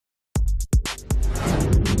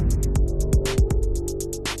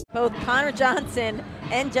Both Connor Johnson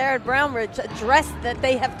and Jared Brownridge addressed that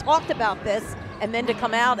they have talked about this, and then to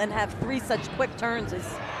come out and have 3 such quick turns is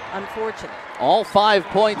unfortunate. All 5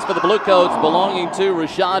 points for the Bluecoats belonging to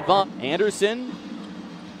Rashad Vaughn. Anderson,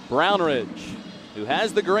 Brownridge, who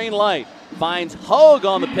has the green light, finds Hogue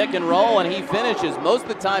on the pick and roll, and he finishes. Most of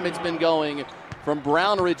the time it's been going from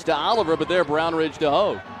Brownridge to Oliver, but there Brownridge to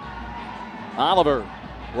Hogue. Oliver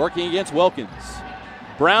working against Wilkins.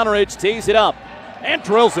 Brownridge tees it up and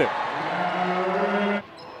drills it.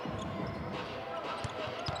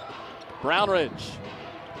 Brownridge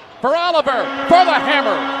for Oliver for the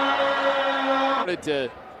hammer. Wanted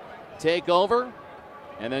to take over,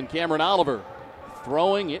 and then Cameron Oliver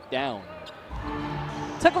throwing it down.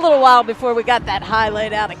 Took a little while before we got that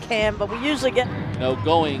highlight out of Cam, but we usually get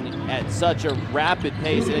going at such a rapid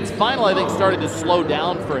pace, and it's finally, I think, started to slow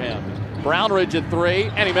down for him. Brownridge at 3,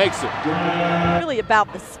 and he makes it. Really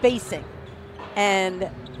about the spacing, and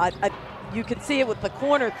you can see it with the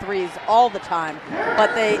corner threes all the time,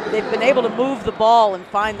 but they've been able to move the ball and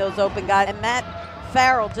find those open guys, and Matt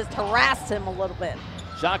Farrell just harassed him a little bit.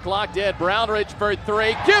 Shot clock dead. Brownridge for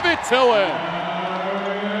 3. Give it to him.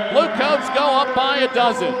 Bluecoats go up by a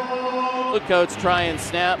dozen. Bluecoats try and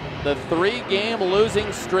snap the 3-game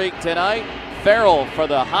losing streak tonight. Farrell for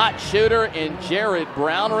the hot shooter in Jared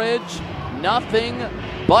Brownridge. Nothing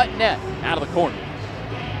but net out of the corner.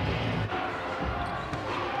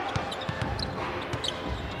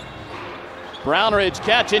 Brownridge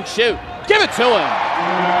catch and shoot. Give it to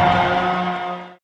him.